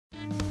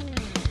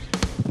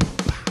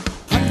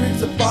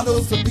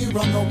bottles of beer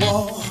on the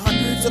wall,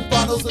 hundreds of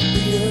bottles of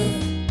beer.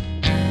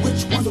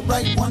 Which one's the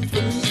right one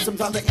for me?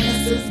 Sometimes the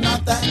answer's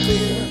not that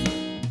clear.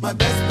 My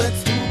best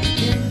bet's to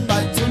begin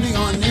by tuning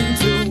on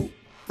into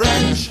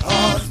French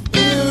Hawes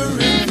Beer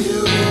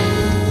Reviews.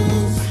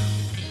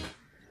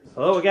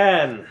 Hello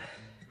again,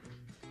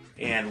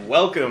 and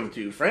welcome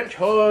to French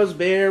Hawes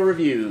Beer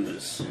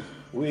Reviews.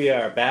 We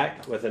are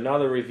back with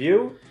another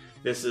review.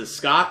 This is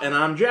Scott, and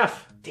I'm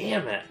Jeff.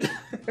 Damn it.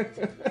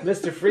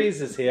 Mr.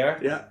 Freeze is here.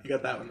 Yeah, you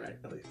got that one right,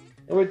 at least.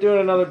 And we're doing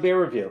another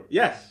beer review.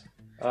 Yes.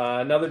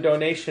 Another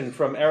donation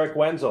from Eric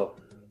Wenzel.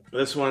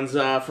 This one's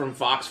from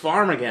Fox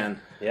Farm again.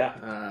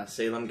 Yeah.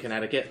 Salem,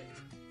 Connecticut.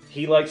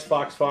 He likes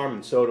Fox Farm,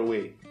 and so do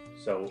we.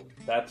 So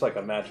that's like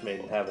a match made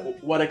in heaven.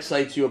 What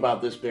excites you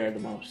about this beer the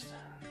most?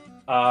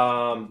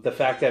 The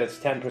fact that it's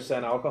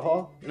 10%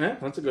 alcohol. Yeah,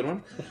 that's a good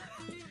one.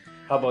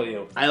 How about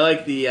you? I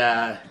like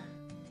the,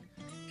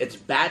 it's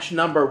batch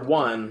number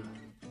 1,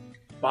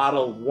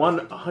 bottle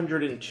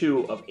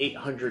 102 of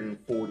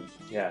 840.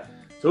 Yeah.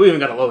 So we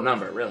even got a low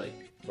number, really.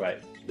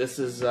 Right. This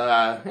is,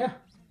 yeah.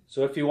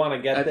 So if you want to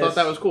get I this, thought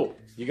that was cool.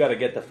 you got to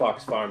get the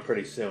Fox Farm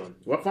pretty soon.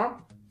 What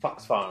farm?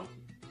 Fox Farm.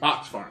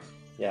 Fox Farm.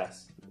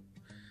 Yes.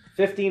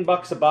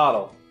 $15 a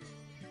bottle.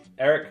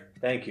 Eric,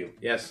 thank you.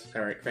 Yes,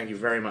 Eric, thank you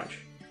very much.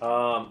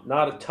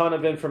 Not a ton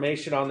of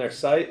information on their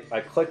site.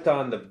 I clicked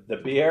on the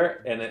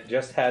beer and it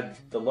just had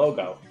the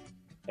logo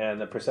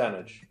and the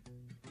percentage.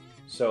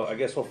 So I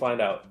guess we'll find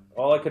out.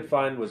 All I could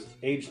find was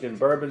aged in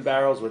bourbon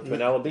barrels with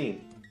vanilla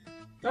bean.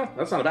 Oh,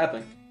 that's not a bad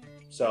thing.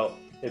 So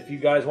if you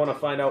guys want to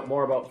find out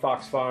more about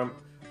Fox Farm,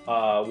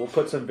 we'll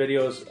put some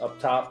videos up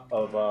top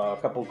of a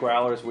couple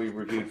growlers we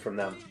reviewed from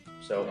them.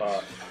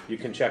 So you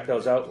can check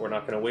those out. We're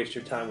not going to waste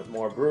your time with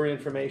more brewery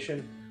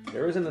information.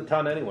 There isn't a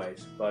ton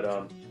anyways, but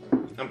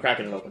I'm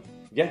cracking it open.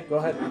 yeah, go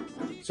ahead.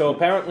 So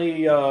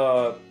apparently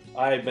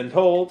I've been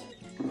told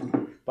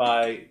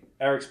by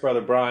Eric's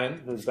brother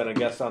Brian, who's been a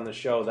guest on the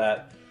show,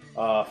 that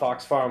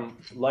Fox Farm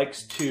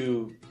likes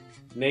to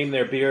name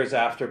their beers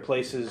after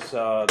places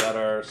that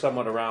are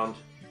somewhat around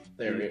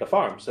the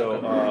farm.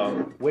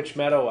 So Witch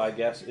Meadow, I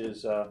guess,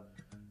 is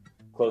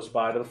close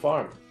by to the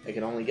farm. I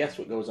can only guess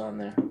what goes on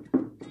there.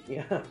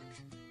 Yeah.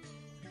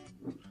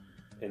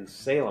 In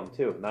Salem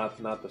too, not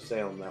the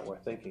Salem that we're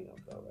thinking of,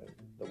 though, right?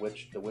 The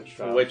witch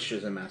trial. The witch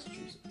is in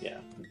Massachusetts. Yeah.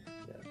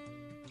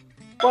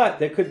 But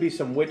there could be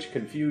some witch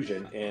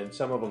confusion, and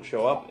some of them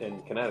show up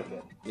in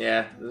Connecticut.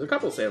 Yeah, there's a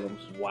couple of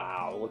Salems.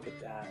 Wow, look at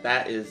that.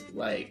 That is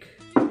like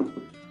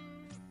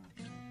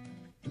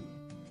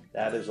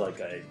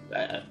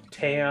a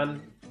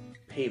tan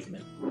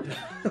pavement.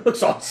 It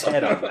looks awesome.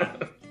 head on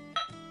it.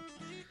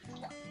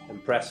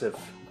 Impressive.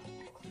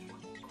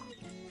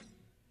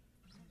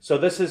 So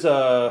this is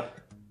a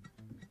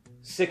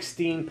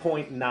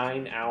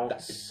 16.9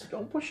 ounce.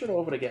 Don't push it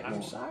over to get I'm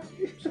more. sorry.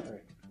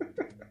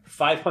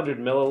 500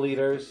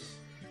 milliliters.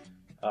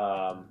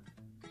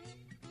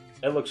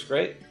 It looks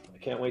great. I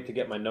can't wait to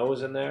get my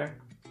nose in there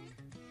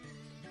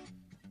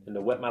and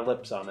to wet my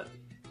lips on it.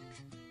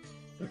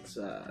 Let's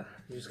you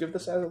just give the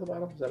size of the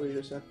bottle. Is that what you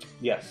just said?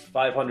 Yes,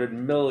 500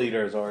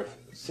 milliliters or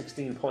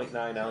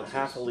 16.9 ounces.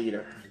 Half a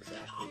liter.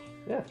 Exactly.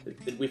 Yeah.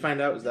 Did we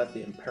find out? Is that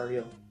the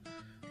imperial?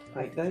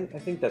 I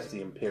think that's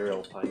the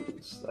imperial pint.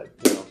 It's like,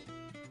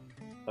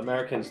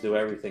 Americans do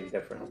everything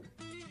different.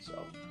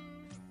 So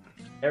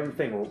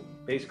everything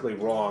basically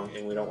wrong,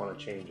 and we don't want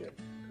to change it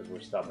because we're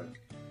stubborn.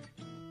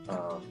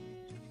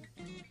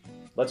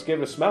 Let's give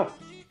it a smell.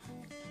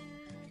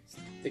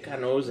 Stick our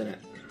nose in it.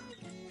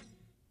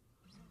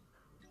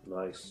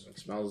 Nice. It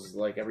smells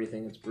like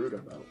everything it's brewed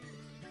about.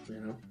 You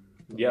know?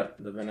 Yeah.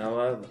 The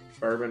vanilla, the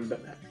bourbon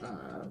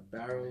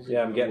barrels.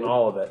 Yeah, I'm getting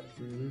all of it.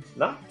 Mm-hmm.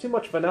 Not too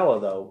much vanilla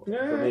though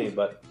for me,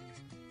 but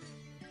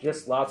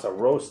just lots of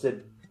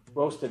roasted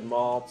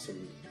malts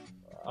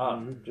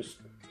and just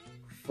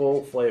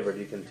full flavored.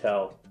 You can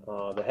tell.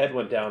 The head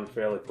went down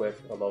fairly quick,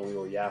 although we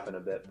were yapping a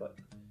bit, but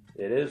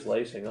it is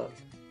lacing up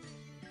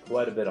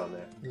quite a bit on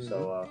there. Mm-hmm.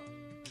 So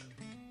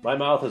my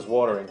mouth is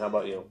watering. How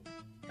about you?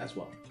 As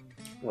well.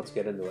 Let's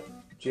get into it.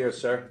 Cheers,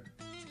 sir.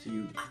 To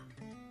you.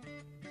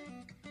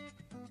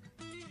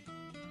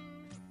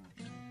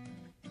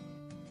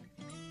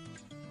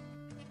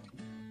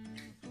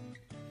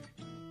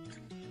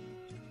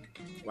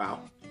 Wow.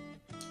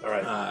 All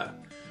right.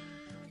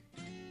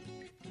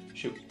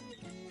 Shoot.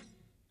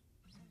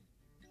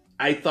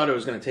 I thought it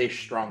was going to taste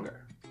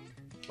stronger.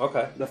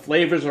 Okay. The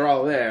flavors are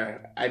all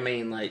there. I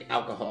mean, like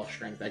alcohol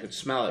strength. I could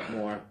smell it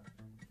more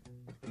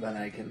than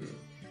I can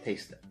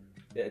taste it.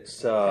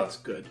 It's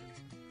good.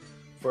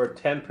 For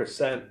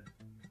 10%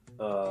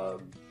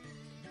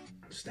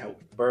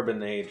 Stout.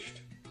 bourbon aged.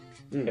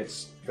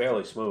 It's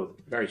fairly smooth.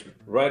 Very smooth.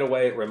 Right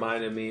away, it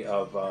reminded me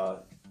of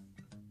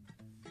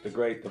the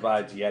Great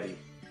Divide's Yeti.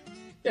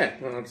 Yeah,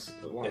 well, that's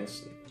the one.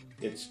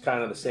 It's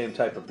kind of the same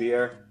type of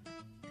beer.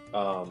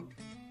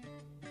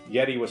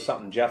 Yeti was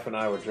something Jeff and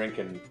I were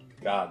drinking,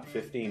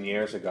 15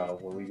 years ago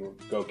when we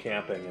would go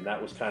camping, and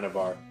that was kind of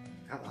our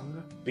How long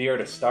ago? beer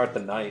to start the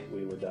night.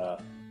 We would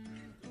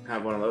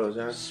Have one of those,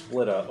 huh?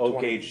 split a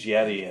oak aged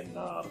Yeti and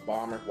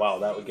Bomber. wow,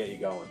 that would get you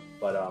going.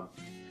 But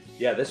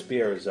yeah, this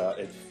beer is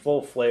it's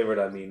full flavored.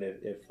 I mean,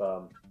 if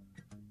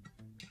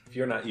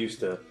you're not used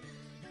to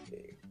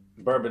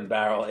bourbon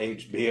barrel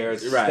aged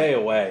beers, Right. stay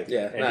away.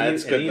 Yeah, and,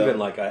 it's good and even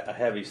though. like a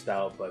heavy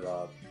stout.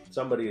 But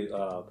somebody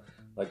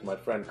like my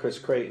friend Chris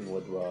Creighton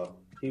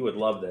he would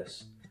love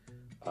this.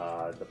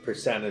 The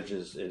percentage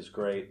is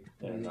great,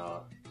 and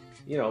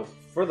you know,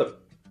 for the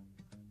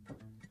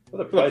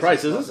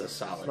price, it's this is a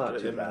solid. it's not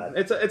too bad.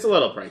 It's a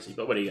little pricey,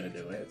 but what are you gonna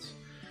do? It's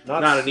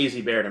not an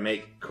easy beer to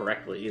make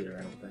correctly either.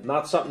 I don't think.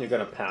 Not something you're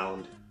gonna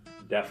pound.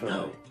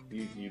 Definitely,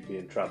 you'd be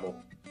in trouble.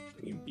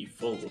 You'd be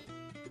full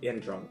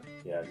and drunk.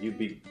 Yeah, you'd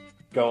be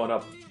going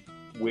up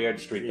Weird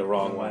Street the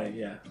wrong way.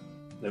 Yeah.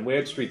 And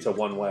Weird Street's a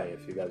one way,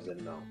 if you guys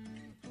didn't know.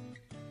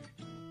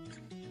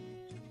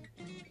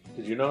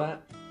 Did you know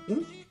that?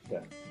 Hmm? Yeah.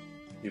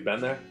 You been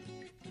there?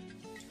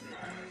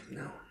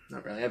 No,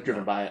 not really. I've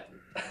driven by it.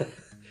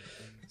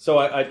 So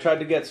I tried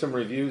to get some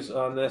reviews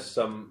on this,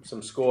 some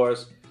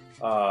scores.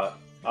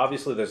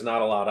 Obviously, there's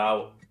not a lot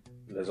out.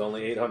 There's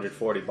only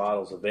 840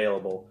 bottles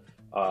available.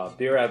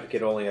 Beer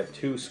Advocate only had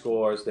 2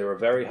 scores. They were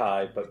very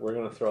high, but we're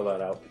going to throw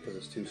that out because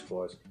it's 2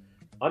 scores.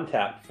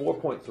 Untapped,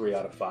 4.3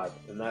 out of 5,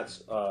 and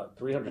that's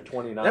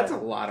 329. That's a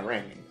lot of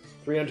rankings.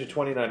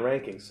 329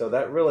 rankings. So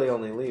that really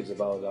only leaves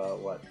about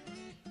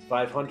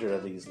 500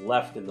 of these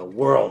left in the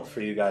world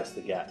for you guys to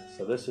get.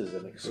 So this is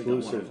an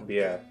exclusive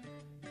beer,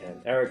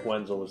 and Eric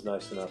Wenzel was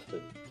nice enough to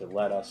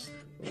let us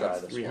try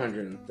That's this.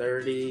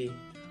 330.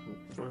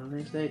 What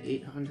did they say?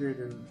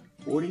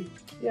 840.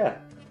 Yeah.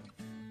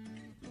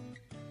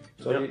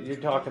 So Yep. you're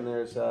talking.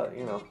 There's there's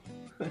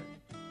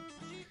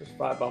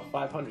about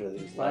 500 of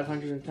these. left.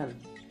 510.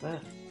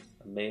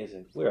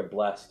 Amazing. We are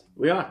blessed.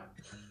 We are.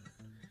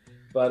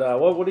 But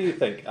what do you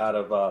think out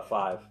of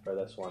 5 for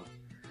this one?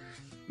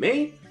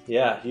 Me?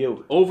 Yeah,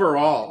 you.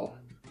 Overall,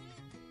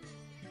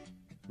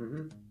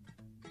 Mm-hmm.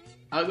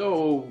 I'll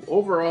go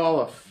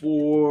overall a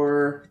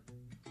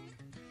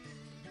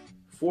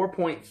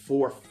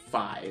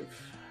 4.45.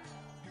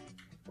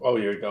 Oh,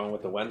 you're going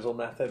with the Wenzel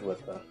method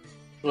with the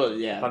Well,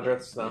 yeah.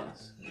 hundredths? No.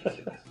 Yes.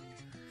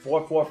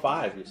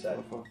 4.45. You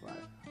said. 4.45.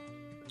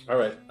 All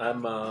right,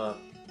 I'm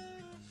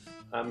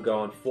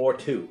going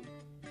 4.2.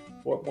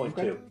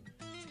 4.2.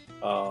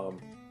 Okay.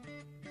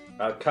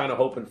 I'm kind of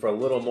hoping for a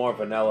little more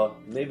vanilla,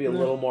 maybe a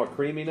little more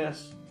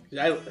creaminess,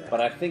 but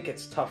I think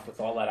it's tough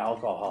with all that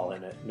alcohol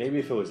in it. Maybe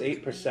if it was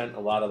 8%, a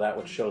lot of that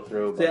would show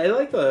through. See, But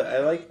I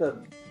like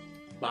the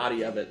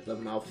body of it, the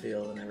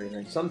mouthfeel and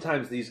everything.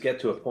 sometimes these get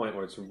to a point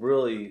where it's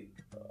really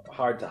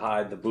hard to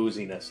hide the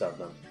booziness of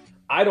them.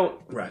 I don't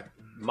Right.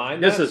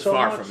 mind This that is so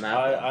far much. from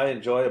that. I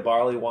enjoy a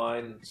barley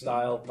wine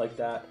style like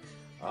that,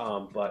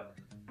 but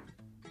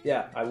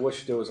yeah, I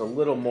wish there was a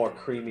little more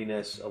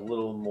creaminess, a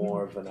little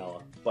more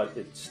vanilla, but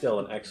it's still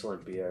an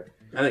excellent beer.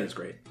 I think it's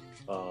great.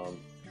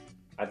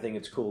 I think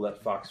it's cool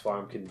that Fox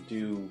Farm can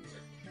do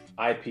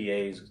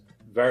IPAs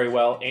very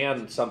well,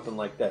 and something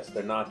like this.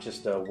 They're not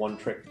just a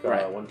one-trick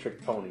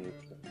pony.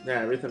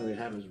 Yeah, everything we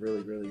have is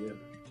really, really good.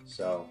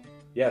 So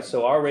yeah,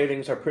 so our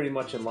ratings are pretty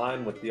much in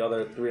line with the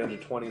other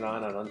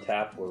 329 on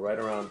Untapped. We're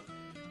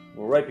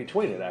right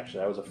between it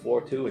actually. I was a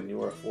 4.2 and you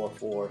were a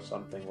 4.4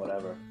 something,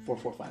 whatever.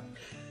 4.45.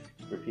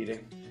 Repeating?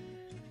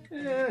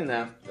 No.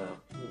 No.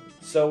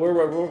 So we're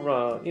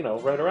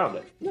right around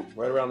it. Yeah.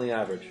 Right around the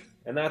average.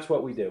 And that's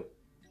what we do.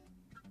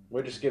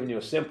 We're just giving you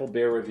a simple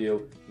beer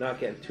review, not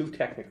getting too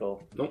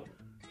technical. Nope.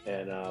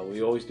 And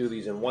we always do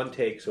these in one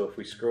take, so if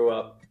we screw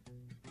up,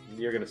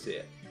 you're going to see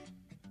it.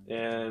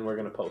 And we're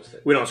going to post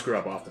it. We don't screw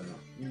up often,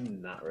 though.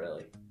 Not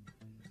really.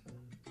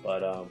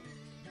 But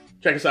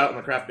Check us out on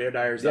the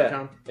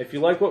craftbeerdiaries.com. if you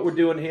like what we're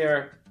doing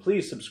here,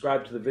 please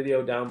subscribe to the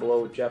video down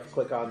below with Jeff.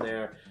 Click on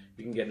there.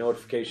 You can get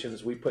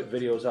notifications. We put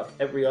videos up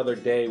every other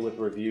day with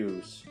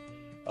reviews.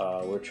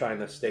 We're trying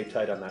to stay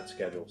tight on that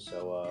schedule.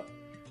 So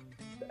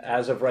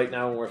as of right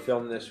now when we're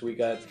filming this,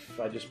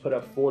 I just put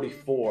up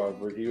 44,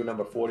 review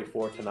number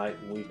 44 tonight,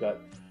 and we've got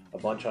a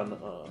bunch on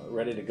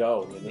ready to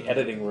go in the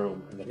editing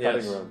room, in the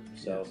cutting room.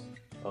 So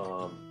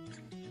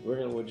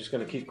we're just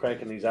going to keep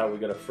cranking these out.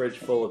 We've got a fridge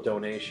full of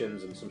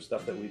donations and some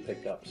stuff that we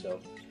picked up. So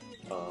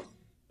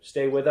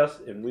stay with us,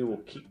 and we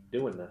will keep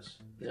doing this.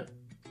 Yeah.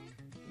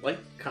 Like,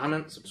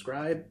 comment,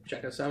 subscribe.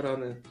 Check us out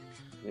on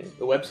the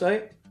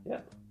website.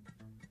 Yeah.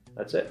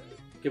 That's it.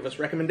 Give us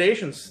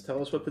recommendations.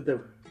 Tell us what to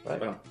do. Right.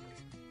 Well,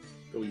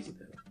 go easy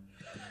there.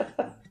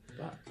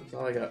 That's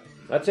all I got.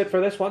 That's it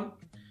for this one.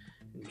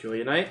 Enjoy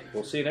your night.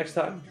 We'll see you next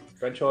time.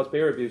 French Hawes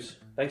Beer Reviews.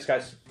 Thanks,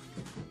 guys.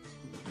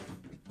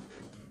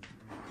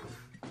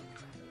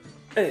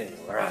 Hey,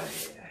 all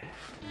right.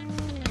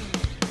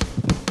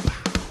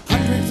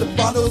 Hundreds of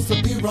bottles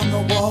of beer on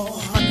the wall,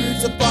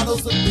 hundreds of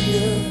bottles of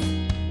beer.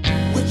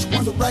 Which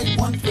one's the right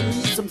one for me?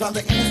 Sometimes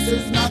the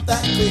answer's not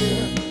that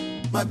clear.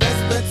 My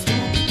best bet's to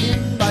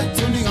begin by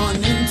tuning on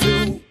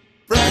into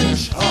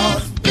French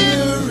Hawes